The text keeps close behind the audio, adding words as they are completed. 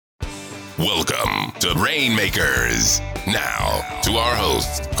Welcome to Rainmakers. Now, to our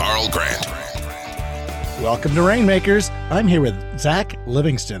host, Carl Grant. Welcome to Rainmakers. I'm here with Zach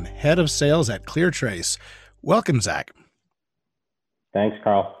Livingston, Head of Sales at ClearTrace. Welcome, Zach. Thanks,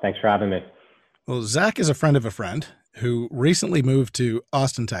 Carl. Thanks for having me. Well, Zach is a friend of a friend who recently moved to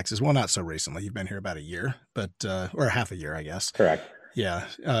Austin, Texas. Well, not so recently. You've been here about a year, or half a year, I guess. Correct. Yeah.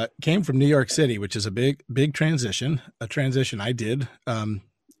 Came from New York City, which is a big transition, a transition I did.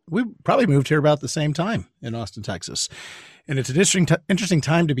 We probably moved here about the same time in Austin, Texas. And it's an interesting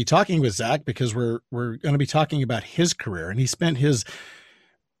time to be talking with Zach because we're going to be talking about his career. And he spent his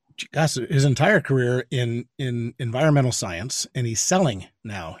entire career in environmental science, and he's selling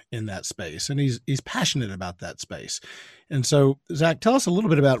now in that space. And he's passionate about that space. And so, Zach, tell us a little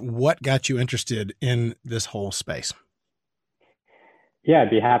bit about what got you interested in this whole space. Yeah, I'd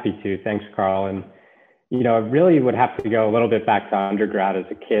be happy to. Thanks, Carl. And I really would have to go a little bit back to undergrad as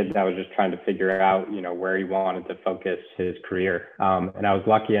a kid that was just trying to figure out, where he wanted to focus his career. And I was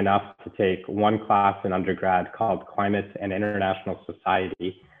lucky enough to take one class in undergrad called Climate and International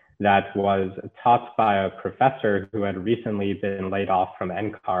Society that was taught by a professor who had recently been laid off from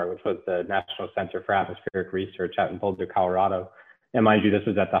NCAR, which was the National Center for Atmospheric Research out in Boulder, Colorado. And mind you, this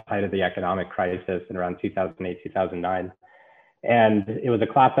was at the height of the economic crisis in around 2008, 2009. And it was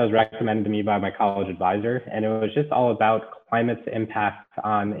a class that was recommended to me by my college advisor. And it was just all about climate's impact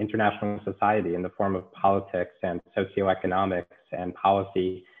on international society in the form of politics and socioeconomics and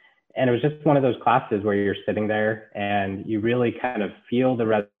policy. And it was just one of those classes where you're sitting there and you really kind of feel the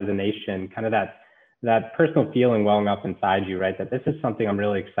resonation, kind of that personal feeling welling up inside you, right? That this is something I'm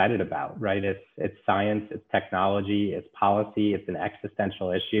really excited about, right? It's science, it's technology, it's policy, it's an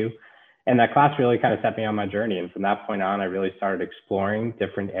existential issue. And that class really kind of set me on my journey. And from that point on, I really started exploring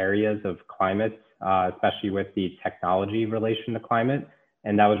different areas of climate, especially with the technology relation to climate.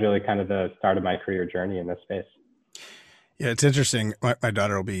 And that was really kind of the start of my career journey in this space. Yeah, it's interesting. My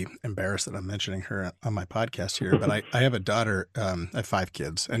daughter will be embarrassed that I'm mentioning her on my podcast here, but I have a daughter. I have 5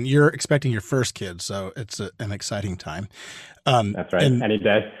 kids, and you're expecting your first kid. So it's an exciting time. That's right. Any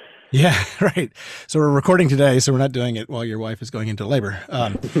day. Yeah, right. So we're recording today, so we're not doing it while your wife is going into labor.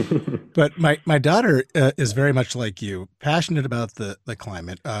 But my daughter is very much like you, passionate about the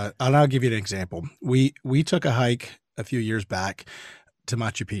climate. And I'll give you an example. We took a hike a few years back to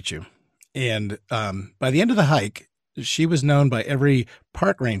Machu Picchu, and by the end of the hike, she was known by every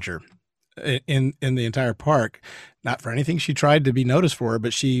park ranger in the entire park, not for anything she tried to be noticed for,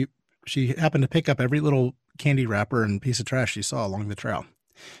 but she happened to pick up every little candy wrapper and piece of trash she saw along the trail,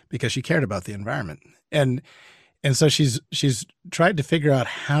 because she cared about the environment. And so she's tried to figure out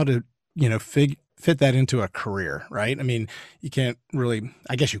how to, fit that into a career, right? I mean, you can't really,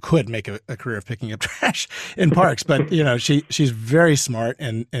 I guess you could make a career of picking up trash in parks, but she's very smart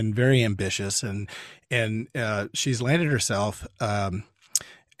and very ambitious, and she's landed herself an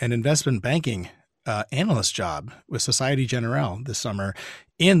investment banking analyst job with Societe Generale this summer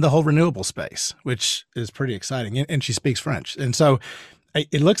in the whole renewable space, which is pretty exciting. And she speaks French. And so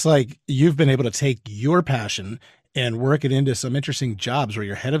it looks like you've been able to take your passion and work it into some interesting jobs where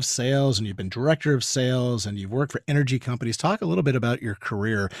you're head of sales and you've been director of sales and you've worked for energy companies. Talk a little bit about your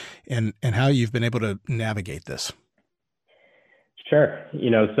career and how you've been able to navigate this. Sure.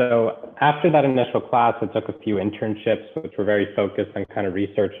 So after that initial class, I took a few internships, which were very focused on kind of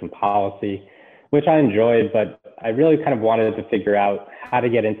research and policy, which I enjoyed, but I really kind of wanted to figure out how to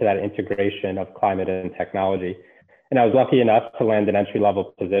get into that integration of climate and technology. And I was lucky enough to land an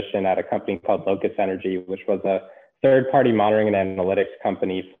entry-level position at a company called Locus Energy, which was a third-party monitoring and analytics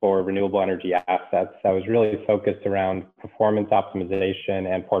company for renewable energy assets that was really focused around performance optimization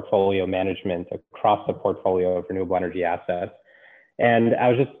and portfolio management across the portfolio of renewable energy assets. And I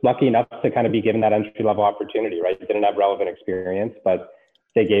was just lucky enough to kind of be given that entry-level opportunity, right? Didn't have relevant experience, but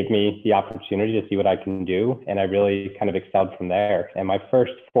they gave me the opportunity to see what I can do. And I really kind of excelled from there. And my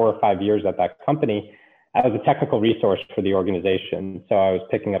first 4 or 5 years at that company, I was a technical resource for the organization. So I was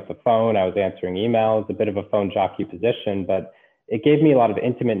picking up the phone, I was answering emails, a bit of a phone jockey position, but it gave me a lot of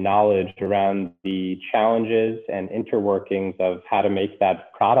intimate knowledge around the challenges and interworkings of how to make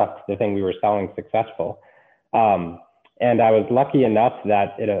that product, the thing we were selling, successful. And I was lucky enough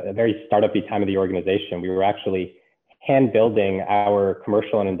that at a very startup-y time of the organization, we were actually hand building our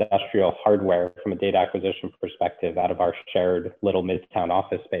commercial and industrial hardware from a data acquisition perspective out of our shared little midtown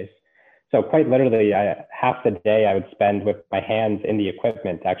office space. So quite literally, half the day I would spend with my hands in the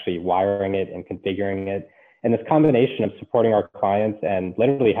equipment, actually wiring it and configuring it. And this combination of supporting our clients and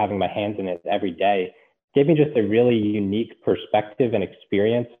literally having my hands in it every day gave me just a really unique perspective and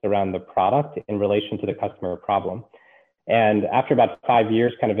experience around the product in relation to the customer problem. And after about 5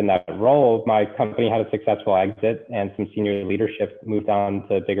 years kind of in that role, my company had a successful exit and some senior leadership moved on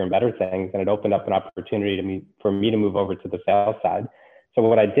to bigger and better things. And it opened up an opportunity for me to move over to the sales side. So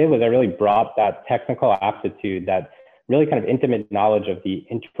what I did was I really brought that technical aptitude, that really kind of intimate knowledge of the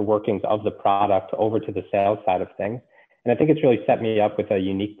interworkings of the product over to the sales side of things. And I think it's really set me up with a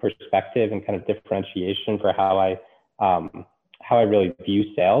unique perspective and kind of differentiation for how I really view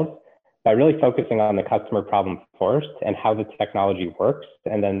sales, by really focusing on the customer problem first and how the technology works,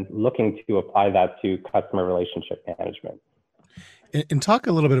 and then looking to apply that to customer relationship management. And talk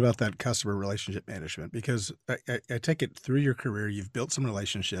a little bit about that customer relationship management, because I take it through your career, you've built some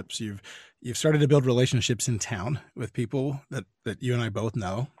relationships. You've started to build relationships in town with people that you and I both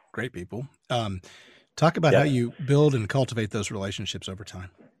know, great people. Talk about how you build and cultivate those relationships over time.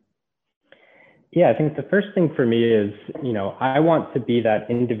 Yeah, I think the first thing for me is, I want to be that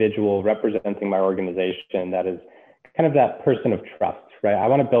individual representing my organization that is kind of that person of trust, right? I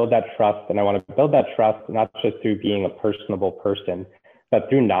want to build that trust, and I want to build that trust not just through being a personable person, but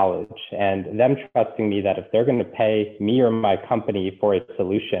through knowledge, and them trusting me that if they're going to pay me or my company for a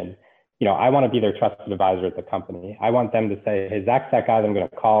solution, I want to be their trusted advisor at the company. I want them to say, hey, Zach's that guy that I'm going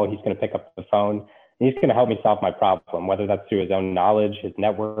to call. He's going to pick up the phone, and he's going to help me solve my problem, whether that's through his own knowledge, his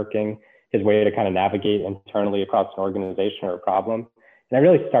networking, his way to kind of navigate internally across an organization or a problem. And I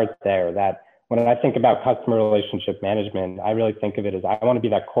really start there, that when I think about customer relationship management, I really think of it as I want to be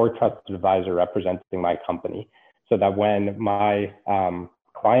that core trusted advisor representing my company, so that when my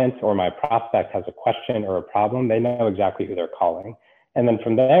client or my prospect has a question or a problem, they know exactly who they're calling. And then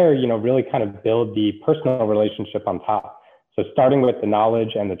from there, really kind of build the personal relationship on top. So starting with the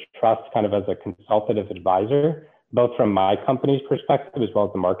knowledge and the trust kind of as a consultative advisor, both from my company's perspective as well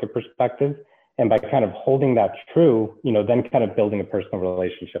as the market perspective. And by kind of holding that true, then kind of building a personal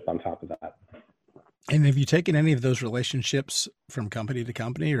relationship on top of that. And have you taken any of those relationships from company to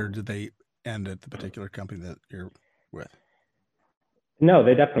company, or did they end at the particular company that you're with? No,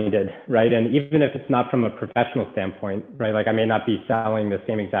 they definitely did, right? And even if it's not from a professional standpoint, right? Like I may not be selling the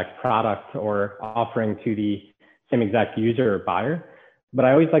same exact product or offering to the same exact user or buyer, but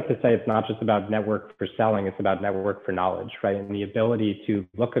I always like to say it's not just about network for selling, it's about network for knowledge, right? And the ability to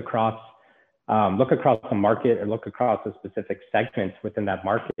look across the market or look across a specific segment within that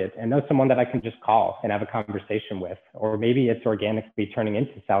market and know someone that I can just call and have a conversation with, or maybe it's organically turning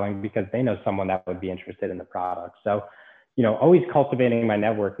into selling because they know someone that would be interested in the product. So, always cultivating my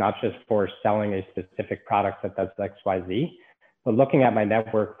network, not just for selling a specific product that does X, Y, Z, but looking at my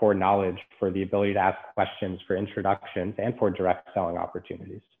network for knowledge, for the ability to ask questions, for introductions, and for direct selling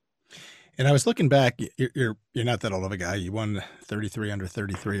opportunities. And I was looking back, you're not that old of a guy. You won the 33 under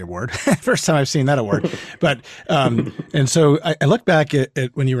 33 award. First time I've seen that award. But, and so I look back at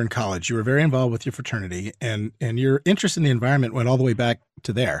when you were in college, you were very involved with your fraternity, and your interest in the environment went all the way back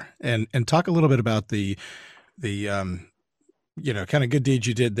to there. And talk a little bit about the kind of good deeds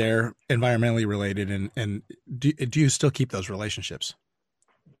you did there, environmentally related, and do you still keep those relationships?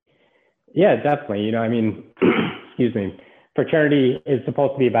 Yeah, definitely. Excuse me. Fraternity is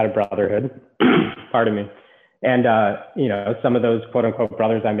supposed to be about a brotherhood, pardon me. And, some of those quote unquote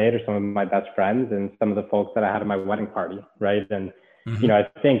brothers I made are some of my best friends and some of the folks that I had at my wedding party. Right. And, I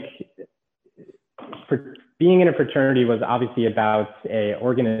think for being in a fraternity was obviously about a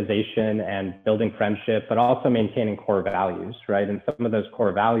organization and building friendship, but also maintaining core values. Right. And some of those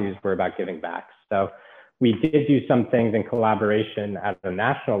core values were about giving back. So we did do some things in collaboration at a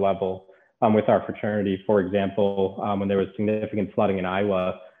national level with our fraternity. For example, when there was significant flooding in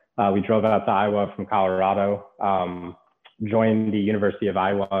Iowa, we drove out to Iowa from Colorado, joined the University of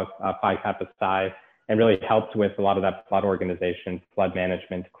Iowa, Phi Kappa Psi, and really helped with a lot of that flood organization, flood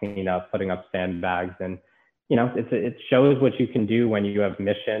management, cleanup, putting up sandbags. And, it shows what you can do when you have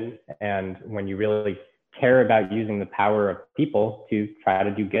mission and when you really care about using the power of people to try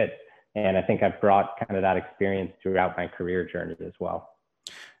to do good. And I think I've brought kind of that experience throughout my career journey as well.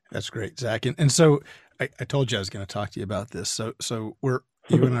 That's great, Zach. And so I told you I was going to talk to you about this. So you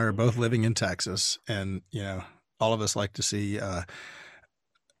and I are both living in Texas, and, all of us like to see a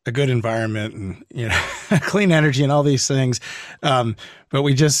good environment and, clean energy and all these things. But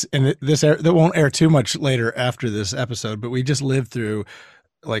we just, and that won't air too much later after this episode, but we just lived through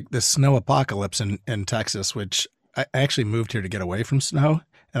like the snow apocalypse in Texas, which I actually moved here to get away from snow.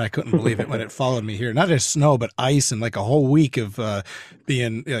 And I couldn't believe it when it followed me here. Not just snow, but ice, and like a whole week of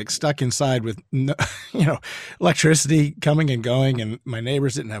being like stuck inside with no, electricity coming and going, and my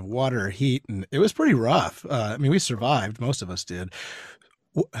neighbors didn't have water or heat, and it was pretty rough. We survived, most of us did.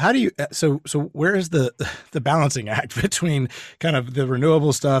 How do you so where is the balancing act between kind of the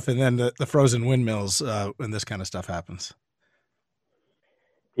renewable stuff and then the frozen windmills when this kind of stuff happens?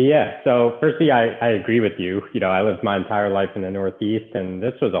 Yeah. So firstly, I agree with you. I lived my entire life in the Northeast, and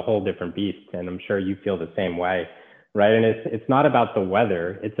this was a whole different beast. And I'm sure you feel the same way, right? And it's not about the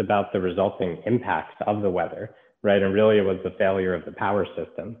weather; it's about the resulting impacts of the weather, right? And really, it was the failure of the power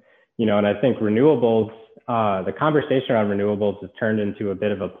system. And I think renewables, the conversation around renewables has turned into a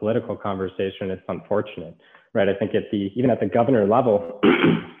bit of a political conversation. It's unfortunate, right? I think even at the governor level,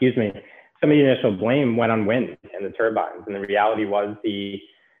 excuse me, some of the initial blame went on wind and the turbines, and the reality was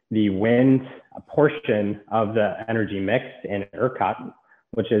the wind portion of the energy mix in ERCOT,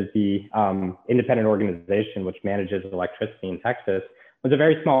 which is the independent organization which manages electricity in Texas, was a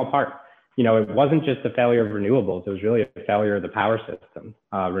very small part. It wasn't just a failure of renewables, it was really a failure of the power system.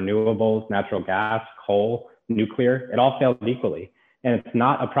 Renewables, natural gas, coal, nuclear, it all failed equally. And it's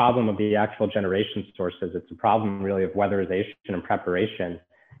not a problem of the actual generation sources, it's a problem really of weatherization and preparation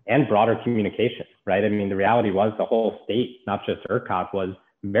and broader communication, right? I mean, the reality was the whole state, not just ERCOT, was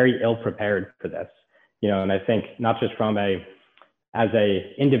very ill prepared for this, and I think not just as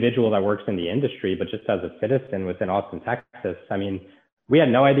a individual that works in the industry, but just as a citizen within Austin, Texas. I mean, we had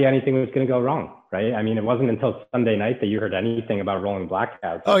no idea anything was going to go wrong, right? I mean, it wasn't until Sunday night that you heard anything about rolling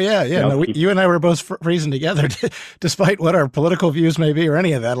blackouts. Oh yeah. No, you and I were both freezing together, despite what our political views may be or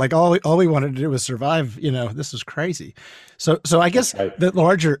any of that. Like all we wanted to do was survive. This is crazy. So I guess right. the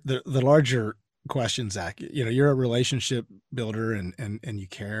larger question, Zach, you're a relationship builder and you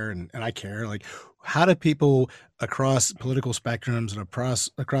care and I care. Like, how do people across political spectrums and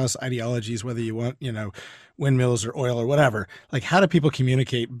across ideologies, whether you want, windmills or oil or whatever, like how do people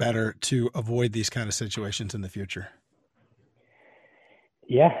communicate better to avoid these kind of situations in the future?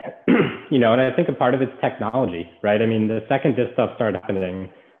 Yeah. And I think a part of it's technology, right? I mean, the second this stuff started happening,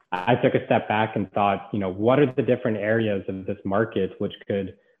 I took a step back and thought, what are the different areas of this market which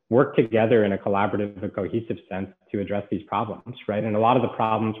could work together in a collaborative and cohesive sense to address these problems, right? And a lot of the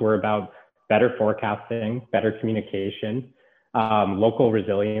problems were about better forecasting, better communication, local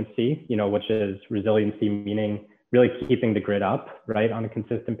resiliency, which is resiliency meaning really keeping the grid up, right, on a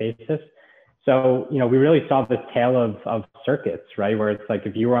consistent basis. So, we really saw this tale of circuits, right, where it's like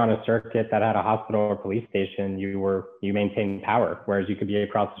if you were on a circuit that had a hospital or police station, you maintained power, whereas you could be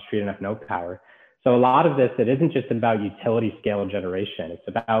across the street and have no power. So a lot of this, it isn't just about utility scale generation. It's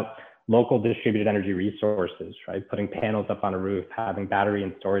about local distributed energy resources, right? Putting panels up on a roof, having battery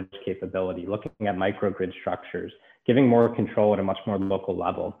and storage capability, looking at microgrid structures, giving more control at a much more local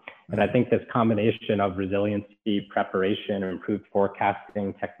level. And I think this combination of resiliency, preparation, improved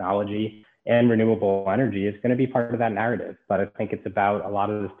forecasting technology, and renewable energy is going to be part of that narrative. But I think it's about a lot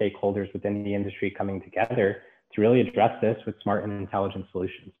of the stakeholders within the industry coming together to really address this with smart and intelligent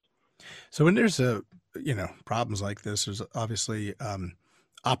solutions. So when there's problems like this, there's obviously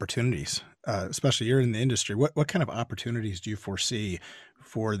opportunities, especially you're in the industry. What kind of opportunities do you foresee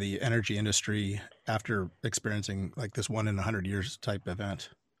for the energy industry after experiencing like this 1 in 100 years type event?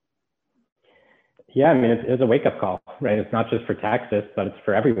 Yeah, I mean, it's a wake-up call, right? It's not just for Texas, but it's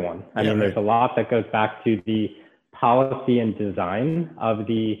for everyone. I mean, there's a lot that goes back to the policy and design of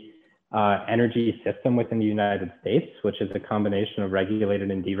the energy system within the United States, which is a combination of regulated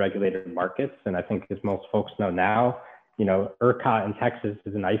and deregulated markets. And I think as most folks know now, ERCOT in Texas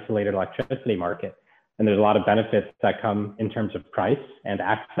is an isolated electricity market. And there's a lot of benefits that come in terms of price and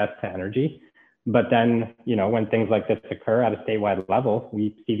access to energy. But then, when things like this occur at a statewide level,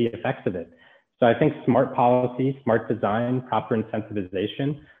 we see the effects of it. So I think smart policy, smart design, proper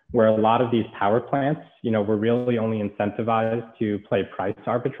incentivization, where a lot of these power plants, were really only incentivized to play price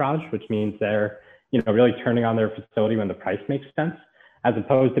arbitrage, which means they're, really turning on their facility when the price makes sense, as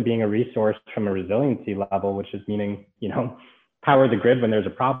opposed to being a resource from a resiliency level, which is meaning, power the grid when there's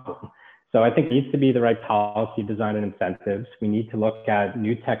a problem. So I think it needs to be the right policy design and incentives. We need to look at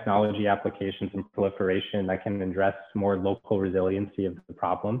new technology applications and proliferation that can address more local resiliency of the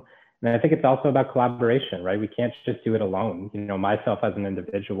problem. And I think it's also about collaboration, right? We can't just do it alone. Myself as an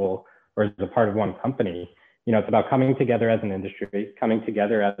individual or as a part of one company, it's about coming together as an industry, coming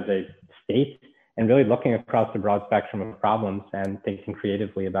together as a state, and really looking across the broad spectrum of problems and thinking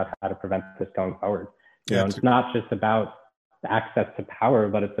creatively about how to prevent this going forward. It's not just about access to power,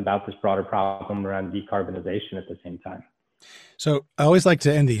 but it's about this broader problem around decarbonization at the same time. So I always like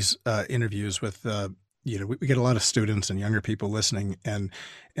to end these interviews with we get a lot of students and younger people listening, and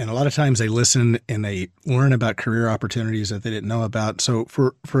a lot of times they listen and they learn about career opportunities that they didn't know about. So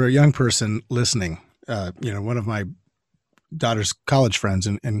for a young person listening, one of my daughter's college friends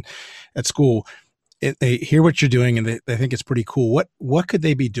in at school, they hear what you're doing and they think it's pretty cool. What could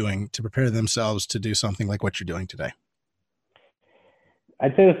they be doing to prepare themselves to do something like what you're doing today?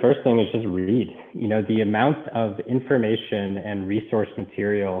 I'd say the first thing is just read. The amount of information and resource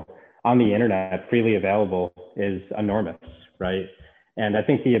material on the internet freely available is enormous, right? And I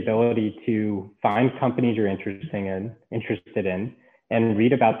think the ability to find companies you're interested in, and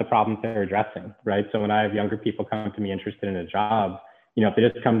read about the problems they're addressing, right? So when I have younger people come to me interested in a job, if they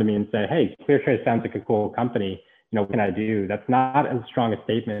just come to me and say, hey, ClearTrace sounds like a cool company, what can I do? That's not as strong a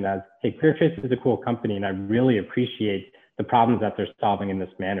statement as, hey, ClearTrace is a cool company and I really appreciate the problems that they're solving in this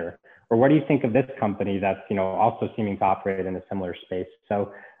manner. Or what do you think of this company that's, also seeming to operate in a similar space?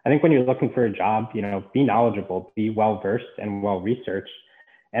 So I think when you're looking for a job, be knowledgeable, be well-versed and well-researched.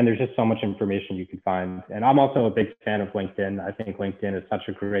 And there's just so much information you can find. And I'm also a big fan of LinkedIn. I think LinkedIn is such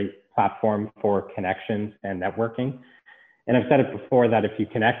a great platform for connections and networking. And I've said it before that if you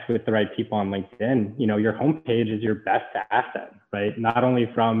connect with the right people on LinkedIn, your homepage is your best asset, right? Not only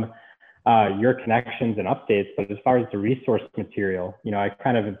from your connections and updates, but as far as the resource material, I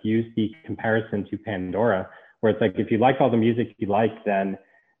kind of have used the comparison to Pandora, where it's like, if you like all the music you like, then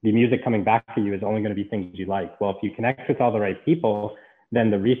the music coming back to you is only going to be things you like. Well, if you connect with all the right people, then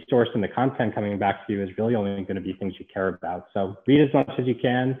the resource and the content coming back to you is really only going to be things you care about. So read as much as you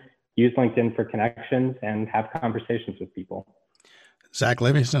can, use LinkedIn for connections, and have conversations with people. Zach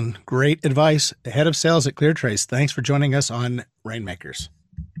Livingston, great advice. Head of Sales at ClearTrace. Thanks for joining us on Rainmakers.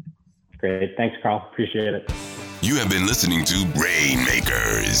 Great. Thanks, Carl. Appreciate it. You have been listening to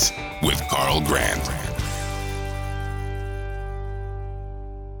Rainmakers with Carl Grant.